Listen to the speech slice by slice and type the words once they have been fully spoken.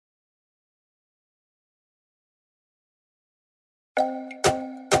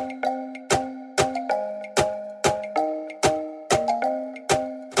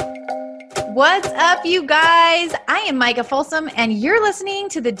What's up, you guys? I am Micah Folsom, and you're listening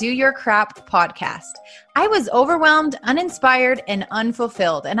to the Do Your Crap podcast. I was overwhelmed, uninspired, and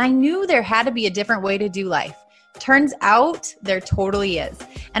unfulfilled, and I knew there had to be a different way to do life. Turns out there totally is.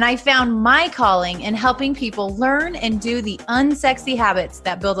 And I found my calling in helping people learn and do the unsexy habits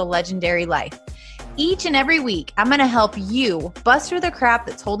that build a legendary life. Each and every week, I'm going to help you bust through the crap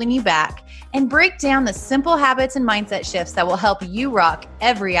that's holding you back and break down the simple habits and mindset shifts that will help you rock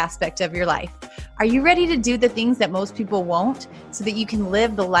every aspect of your life. Are you ready to do the things that most people won't so that you can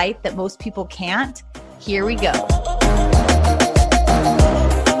live the life that most people can't? Here we go.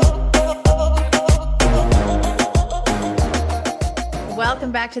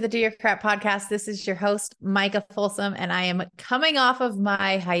 Welcome back to the Do Your Crap podcast. This is your host, Micah Folsom, and I am coming off of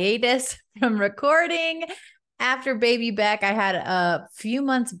my hiatus from recording. After baby Beck, I had a few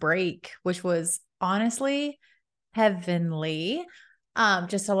months break, which was honestly heavenly.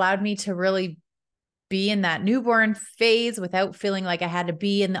 Just allowed me to really be in that newborn phase without feeling like I had to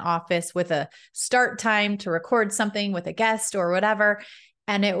be in the office with a start time to record something with a guest or whatever.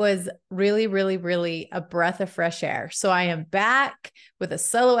 And it was really, really, really a breath of fresh air. So I am back with a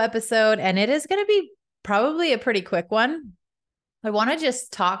solo episode, and it is going to be probably a pretty quick one. I want to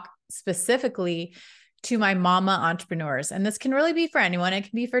just talk specifically to my mama entrepreneurs. And this can really be for anyone. It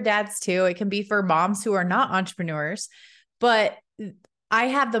can be for dads too. It can be for moms who are not entrepreneurs. But I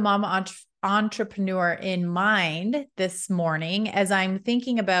have the mama entrepreneur in mind this morning as I'm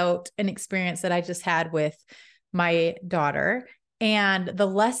thinking about an experience that I just had with my daughter and the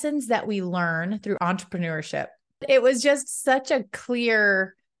lessons that we learn through entrepreneurship. It was just such a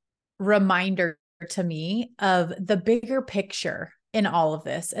clear reminder to me of the bigger picture in all of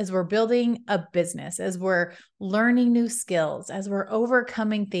this as we're building a business, as we're learning new skills, as we're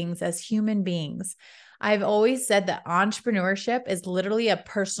overcoming things as human beings. I've always said that entrepreneurship is literally a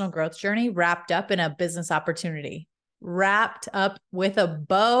personal growth journey wrapped up in a business opportunity. Wrapped up with a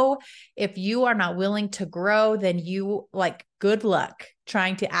bow. If you are not willing to grow, then good luck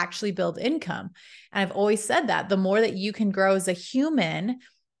trying to actually build income. And I've always said that the more that you can grow as a human,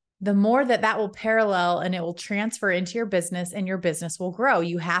 the more that will parallel and it will transfer into your business and your business will grow.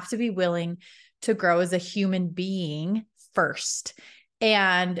 You have to be willing to grow as a human being first.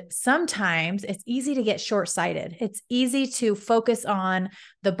 And sometimes it's easy to get short-sighted. It's easy to focus on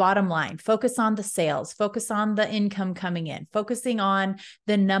the bottom line, focus on the sales, focus on the income coming in, focusing on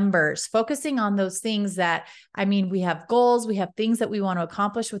the numbers, focusing on those things that, we have goals, we have things that we want to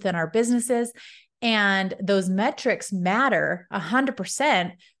accomplish within our businesses, and those metrics matter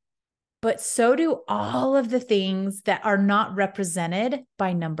 100%, but so do all of the things that are not represented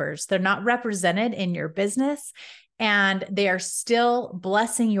by numbers. They're not represented in your business. And they are still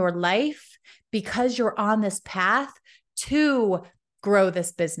blessing your life because you're on this path to grow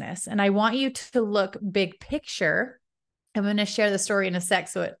this business. And I want you to look big picture. I'm going to share the story in a sec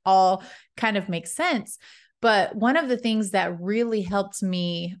so it all kind of makes sense. But one of the things that really helped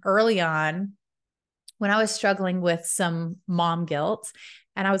me early on when I was struggling with some mom guilt,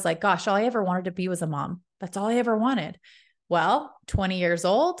 and I was like, gosh, all I ever wanted to be was a mom. That's all I ever wanted. Well, 20 years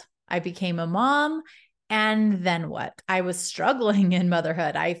old, I became a mom. And then what? I was struggling in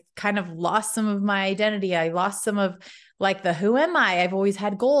motherhood. I kind of lost some of my identity. I lost some of who am I? I've always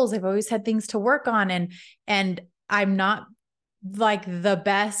had goals. I've always had things to work on. And I'm not the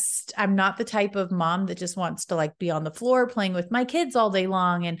best. I'm not the type of mom that just wants to be on the floor playing with my kids all day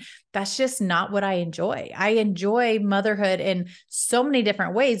long. And that's just not what I enjoy. I enjoy motherhood in so many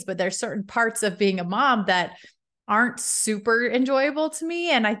different ways, but there's certain parts of being a mom that aren't super enjoyable to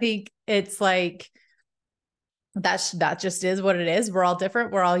me. And I think it's that just is what it is. We're all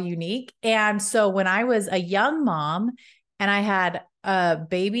different. We're all unique. And so when I was a young mom and I had a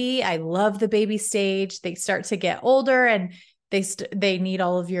baby, I love the baby stage. They start to get older and they need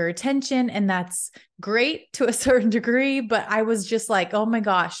all of your attention. And that's great to a certain degree. But I was just oh my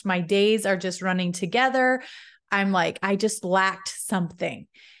gosh, my days are just running together. I just lacked something.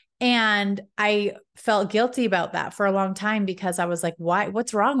 And I felt guilty about that for a long time because I was why,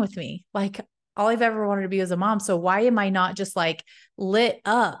 what's wrong with me? All I've ever wanted to be was a mom. So why am I not just lit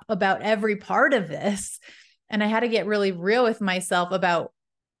up about every part of this? And I had to get really real with myself about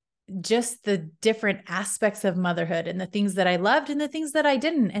just the different aspects of motherhood and the things that I loved and the things that I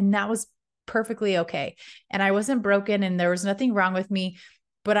didn't. And that was perfectly okay. And I wasn't broken and there was nothing wrong with me,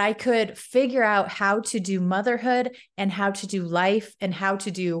 but I could figure out how to do motherhood and how to do life and how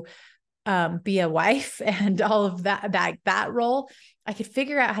to do be a wife and all of that role. I could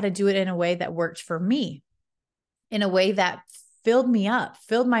figure out how to do it in a way that worked for me, in a way that filled me up,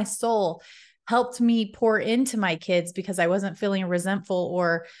 filled my soul, helped me pour into my kids because I wasn't feeling resentful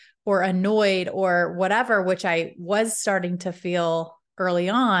or annoyed or whatever, which I was starting to feel early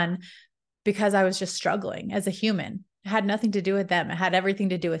on because I was just struggling as a human. It had nothing to do with them. It had everything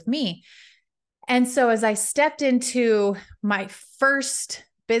to do with me. And so as I stepped into my first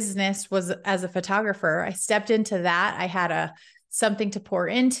business was as a photographer, I stepped into that. I had something to pour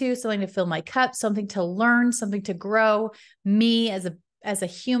into, something to fill my cup, something to learn, something to grow me as a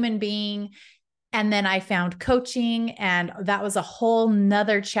human being. And then I found coaching, and that was a whole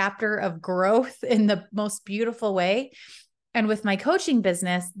nother chapter of growth in the most beautiful way. And with my coaching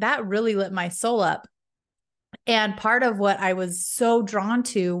business, that really lit my soul up. And part of what I was so drawn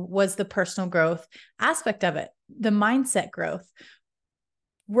to was the personal growth aspect of it, the mindset growth,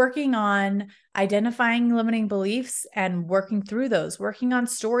 working on identifying limiting beliefs and working through those, working on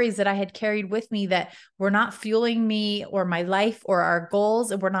stories that I had carried with me that were not fueling me or my life or our goals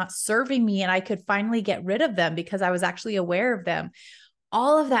and were not serving me. And I could finally get rid of them because I was actually aware of them.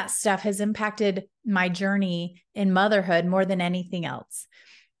 All of that stuff has impacted my journey in motherhood more than anything else.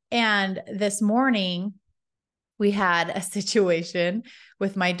 And this morning, we had a situation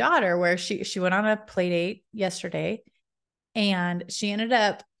with my daughter where she went on a play date yesterday, and she ended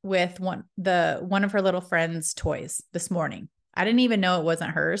up with one of her little friend's toys this morning. I didn't even know it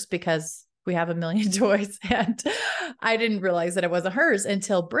wasn't hers because we have a million toys, and I didn't realize that it wasn't hers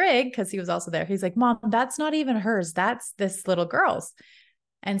until Brig, because he was also there. He's like, "Mom, that's not even hers. That's this little girl's."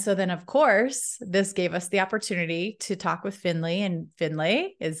 And so then, of course, this gave us the opportunity to talk with Finley. And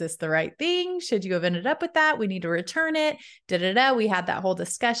Finley, is this the right thing? Should you have ended up with that? We need to return it. We had that whole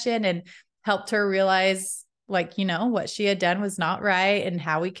discussion and helped her realize, like, what she had done was not right and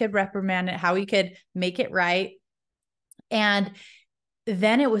how we could reprimand it, how we could make it right. And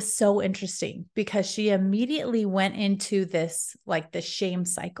then it was so interesting because she immediately went into this, like, the shame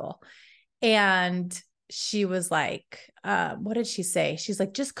cycle. And she was like, what did she say? She's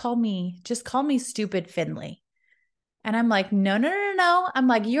like, just call me stupid Finley. And I'm like, no. I'm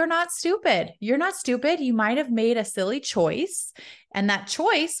like, you're not stupid. You're not stupid. You might have made a silly choice. And that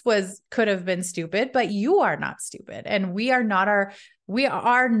choice could have been stupid, but you are not stupid. And we are not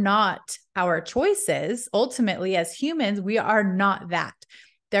our choices. Ultimately, as humans, we are not that.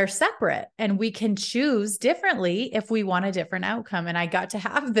 They're separate, and we can choose differently if we want a different outcome. And I got to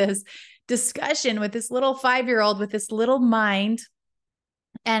have this discussion with this little 5-year-old with this little mind,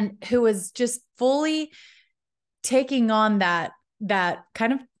 and who was just fully taking on that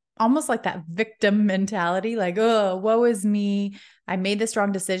kind of almost like that victim mentality, like, oh, woe is me. I made this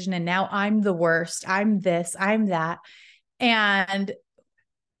wrong decision and now I'm the worst. I'm this, I'm that. And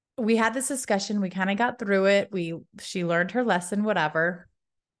we had this discussion. We kind of got through it. She learned her lesson, whatever.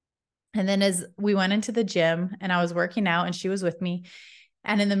 And then as we went into the gym and I was working out and she was with me,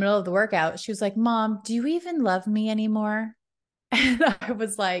 and in the middle of the workout, she was like, "Mom, do you even love me anymore?" And I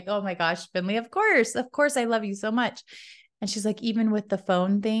was like, "Oh my gosh, Finley, of course, I love you so much." And she's like, "Even with the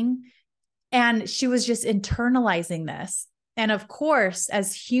phone thing?" And she was just internalizing this. And of course,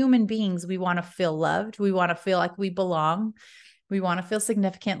 as human beings, we want to feel loved. We want to feel like we belong. We want to feel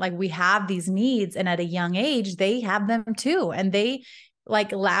significant. Like, we have these needs. And at a young age, they have them too. And they,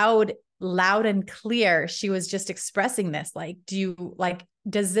 like, loud and clear, she was just expressing this. Like,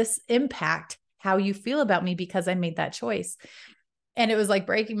 does this impact how you feel about me because I made that choice? And it was like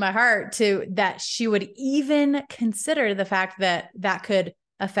breaking my heart that she would even consider the fact that could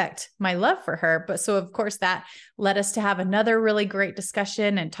affect my love for her. But so of course that led us to have another really great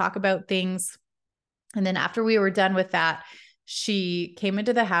discussion and talk about things. And then after we were done with that, she came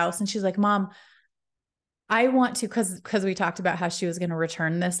into the house and she's like, "Mom, I want to," because we talked about how she was going to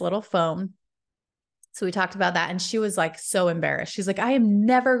return this little phone. So we talked about that, and she was like so embarrassed. She's like, "I am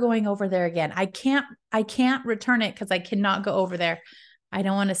never going over there again. I can't return it because I cannot go over there. I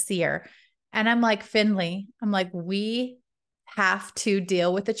don't want to see her." And I'm like, "Finley," I'm like, "we have to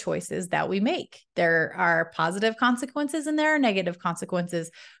deal with the choices that we make. There are positive consequences and there are negative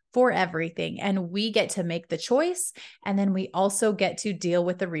consequences for everything. And we get to make the choice. And then we also get to deal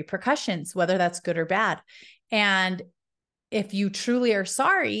with the repercussions, whether that's good or bad. And if you truly are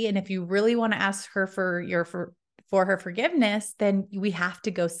sorry, and if you really want to ask her for her forgiveness, then we have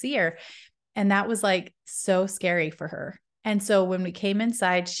to go see her." And that was like so scary for her. And so when we came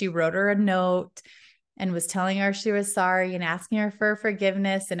inside, she wrote her a note and was telling her she was sorry and asking her for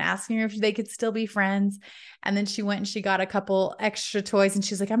forgiveness and asking her if they could still be friends. And then she went and she got a couple extra toys, and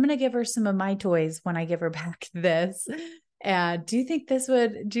she's like, "I'm going to give her some of my toys when I give her back this. And do you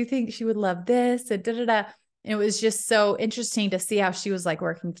think she would love this?" And da-da-da. And it was just so interesting to see how she was like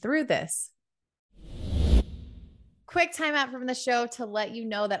working through this. quick time out from the show to let you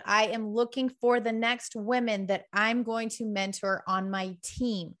know that I am looking for the next women that I'm going to mentor on my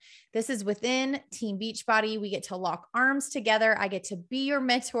team. This is within Team Beachbody. We get to lock arms together. I get to be your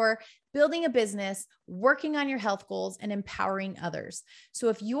mentor, building a business, working on your health goals, and empowering others. So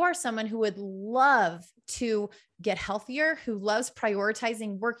if you are someone who would love to get healthier, who loves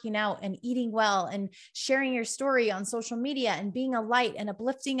prioritizing working out and eating well and sharing your story on social media and being a light and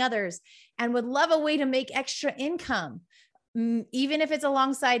uplifting others, and would love a way to make extra income, even if it's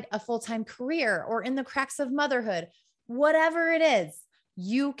alongside a full-time career or in the cracks of motherhood, whatever it is,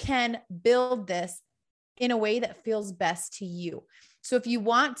 you can build this in a way that feels best to you. So if you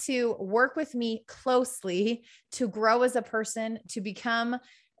want to work with me closely to grow as a person, to become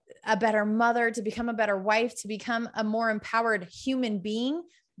a better mother, to become a better wife, to become a more empowered human being,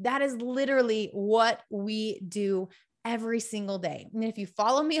 that is literally what we do every single day. And if you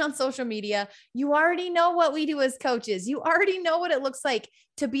follow me on social media, you already know what we do as coaches. You already know what it looks like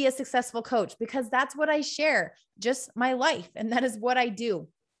to be a successful coach, because that's what I share, just my life. And that is what I do.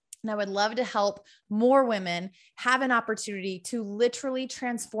 And I would love to help more women have an opportunity to literally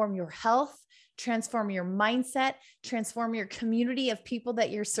transform your health, transform your mindset, transform your community of people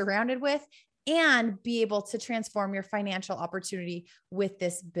that you're surrounded with, and be able to transform your financial opportunity with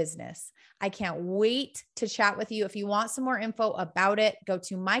this business. I can't wait to chat with you. If you want some more info about it, go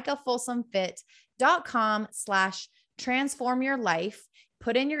to micahfolsomfit.com/transformyourlife.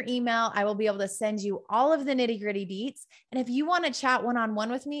 Put in your email. I will be able to send you all of the nitty-gritty deets. And if you want to chat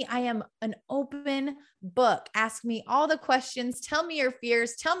one-on-one with me, I am an open book. Ask me all the questions. Tell me your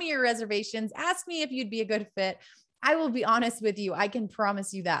fears. Tell me your reservations. Ask me if you'd be a good fit. I will be honest with you. I can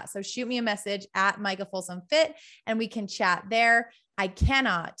promise you that. So shoot me a message at Micah Folsom Fit and we can chat there. I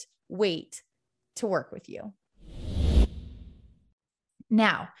cannot wait to work with you.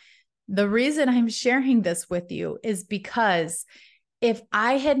 Now, the reason I'm sharing this with you is because if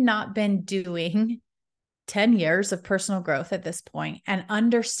I had not been doing 10 years of personal growth at this point and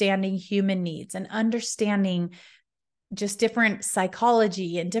understanding human needs and understanding just different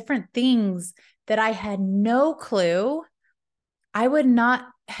psychology and different things that I had no clue, I would not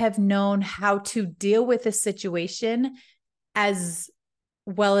have known how to deal with the situation as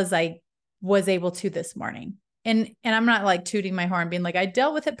well as I was able to this morning. And I'm not like tooting my horn being like, I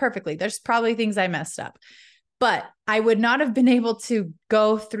dealt with it perfectly. There's probably things I messed up, but I would not have been able to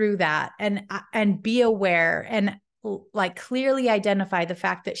go through that and be aware and like clearly identify the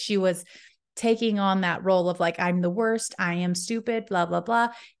fact that she was taking on that role of like, I'm the worst, I am stupid, blah, blah,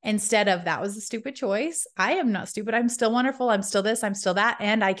 blah. Instead of that was a stupid choice. I am not stupid. I'm still wonderful. I'm still this, I'm still that.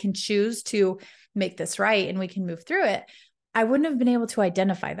 And I can choose to make this right and we can move through it. I wouldn't have been able to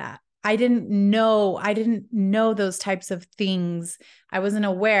identify that. I didn't know those types of things. I wasn't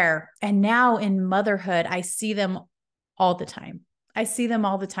aware. And now in motherhood, I see them all the time. I see them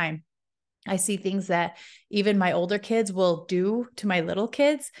all the time. I see things that even my older kids will do to my little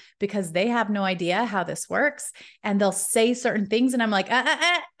kids because they have no idea how this works. And they'll say certain things. And I'm like,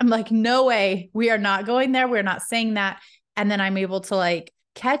 I'm like, no way. We are not going there. We're not saying that. And then I'm able to like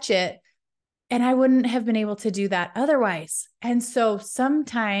catch it. And I wouldn't have been able to do that otherwise. And so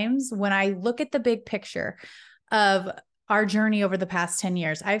sometimes when I look at the big picture of our journey over the past 10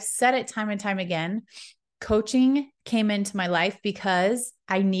 years, I've said it time and time again, coaching came into my life because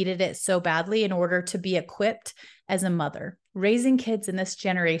I needed it so badly in order to be equipped as a mother, raising kids in this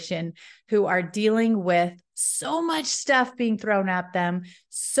generation who are dealing with so much stuff being thrown at them,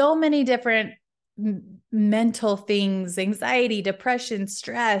 so many different mental things, anxiety, depression,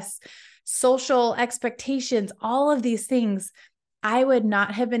 stress, social expectations, all of these things. I would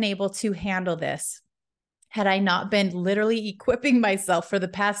not have been able to handle this had I not been literally equipping myself for the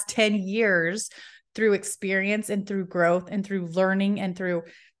past 10 years through experience and through growth and through learning and through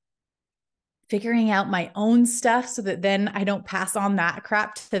figuring out my own stuff so that then I don't pass on that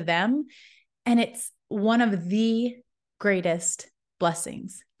crap to them. And it's one of the greatest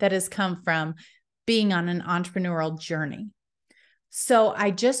blessings that has come from being on an entrepreneurial journey. So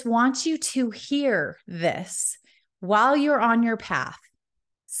I just want you to hear this while you're on your path.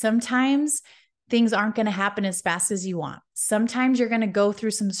 Sometimes things aren't going to happen as fast as you want. Sometimes you're going to go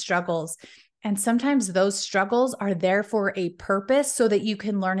through some struggles, and sometimes those struggles are there for a purpose so that you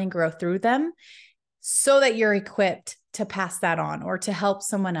can learn and grow through them, so that you're equipped to pass that on or to help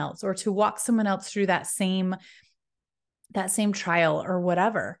someone else or to walk someone else through that same trial or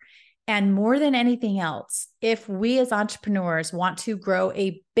whatever. And more than anything else, if we as entrepreneurs want to grow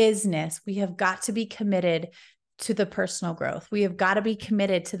a business, we have got to be committed to the personal growth. We have got to be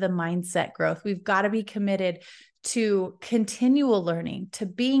committed to the mindset growth. We've got to be committed to continual learning, to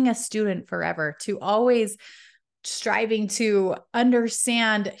being a student forever, to always striving to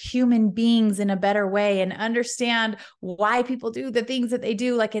understand human beings in a better way and understand why people do the things that they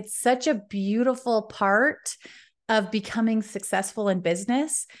do. Like, it's such a beautiful part of becoming successful in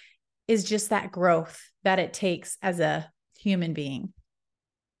business, is just that growth that it takes as a human being.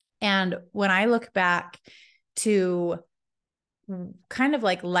 And when I look back to kind of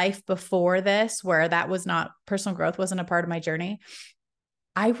like life before this, where that was not, personal growth wasn't a part of my journey,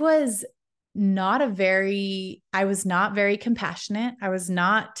 I was not very compassionate. I was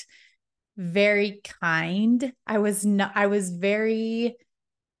not very kind. I was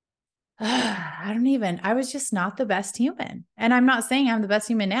just not the best human. And I'm not saying I'm the best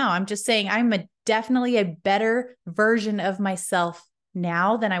human now. I'm just saying I'm definitely a better version of myself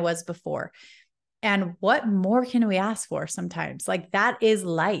now than I was before. And what more can we ask for sometimes? Like, that is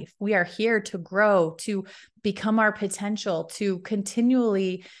life. We are here to grow, to become our potential, to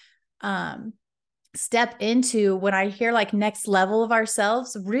continually step into, when I hear like next level of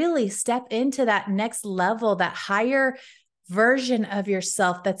ourselves, really step into that next level, that higher version of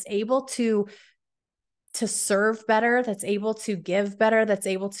yourself that's able to serve better, that's able to give better, that's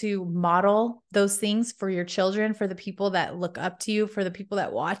able to model those things for your children, for the people that look up to you, for the people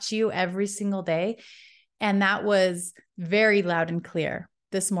that watch you every single day. And that was very loud and clear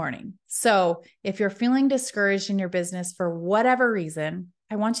this morning. So if you're feeling discouraged in your business for whatever reason,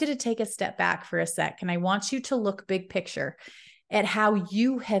 I want you to take a step back for a sec. And I want you to look big picture at how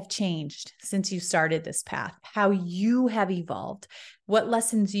you have changed since you started this path, how you have evolved, what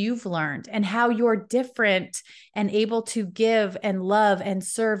lessons you've learned, and how you're different and able to give and love and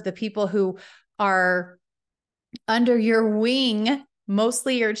serve the people who are under your wing,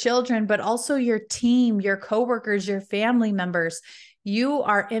 mostly your children, but also your team, your coworkers, your family members. You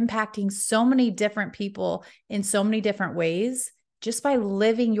are impacting so many different people in so many different ways just by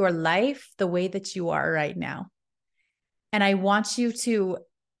living your life the way that you are right now. And I want you to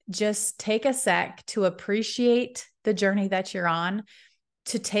just take a sec to appreciate the journey that you're on,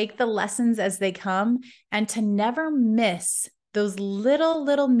 to take the lessons as they come, and to never miss those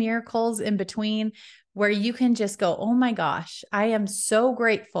little miracles in between where you can just go, oh my gosh, I am so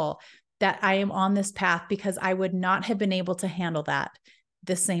grateful that I am on this path, because I would not have been able to handle that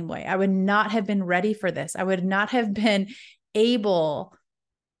the same way. I would not have been ready for this. I would not have been able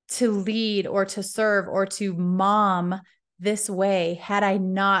to lead or to serve or to mom this way had I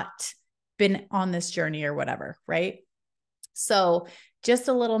not been on this journey or whatever, right? So just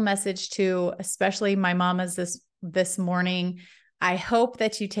a little message to especially my mamas this morning. I hope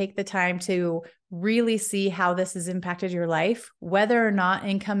that you take the time to really see how this has impacted your life, whether or not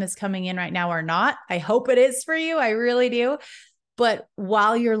income is coming in right now or not. I hope it is for you. I really do. But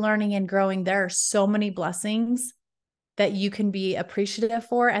while you're learning and growing, there are so many blessings that you can be appreciative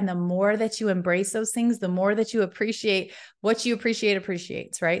for. And the more that you embrace those things, the more that you appreciate what you appreciate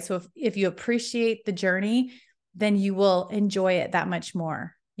appreciates, right? So if you appreciate the journey, then you will enjoy it that much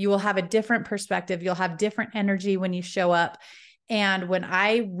more. You will have a different perspective. You'll have different energy when you show up. And when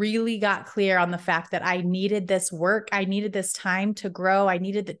I really got clear on the fact that I needed this work, I needed this time to grow, I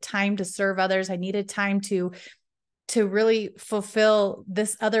needed the time to serve others, I needed time to really fulfill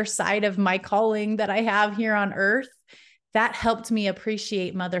this other side of my calling that I have here on earth, that helped me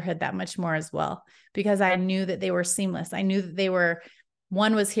appreciate motherhood that much more as well, because I knew that they were seamless. I knew that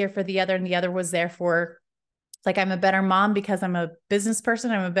one was here for the other and the other was there for, like, I'm a better mom because I'm a business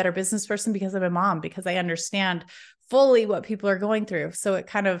person. I'm a better business person because I'm a mom, because I understand fully what people are going through. So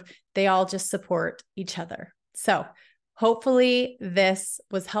they all just support each other. So hopefully this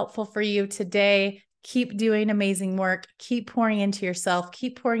was helpful for you today. Keep doing amazing work. Keep pouring into yourself.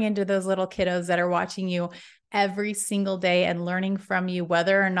 Keep pouring into those little kiddos that are watching you every single day and learning from you,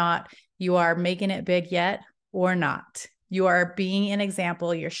 whether or not you are making it big yet or not. You are being an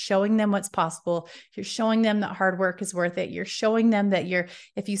example. You're showing them what's possible. You're showing them that hard work is worth it. You're showing them that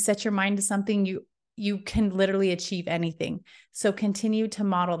if you set your mind to something, you can literally achieve anything. So continue to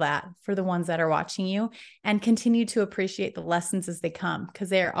model that for the ones that are watching you, and continue to appreciate the lessons as they come, because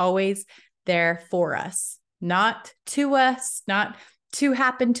they are always there for us, not to us, not to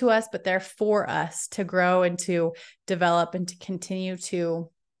happen to us, but they're for us to grow and to develop and to continue to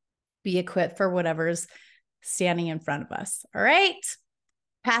be equipped for whatever's standing in front of us. All right.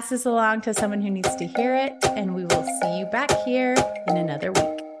 Pass this along to someone who needs to hear it, and we will see you back here in another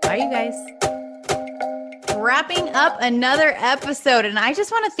week. Bye, you guys. Wrapping up another episode, and I just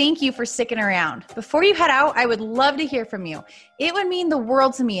want to thank you for sticking around. Before you head out, I would love to hear from you. It would mean the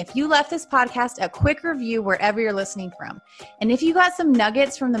world to me if you left this podcast a quick review wherever you're listening from. And if you got some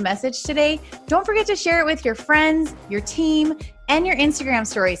nuggets from the message today, don't forget to share it with your friends, your team, and your Instagram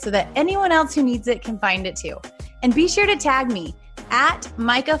story so that anyone else who needs it can find it too. And be sure to tag me at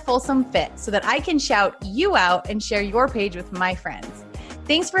Micah Folsom Fit so that I can shout you out and share your page with my friends.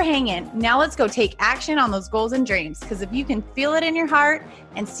 Thanks for hanging. Now let's go take action on those goals and dreams, because if you can feel it in your heart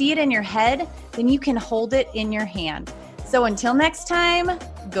and see it in your head, then you can hold it in your hand. So until next time,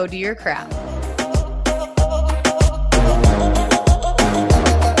 go do your crap.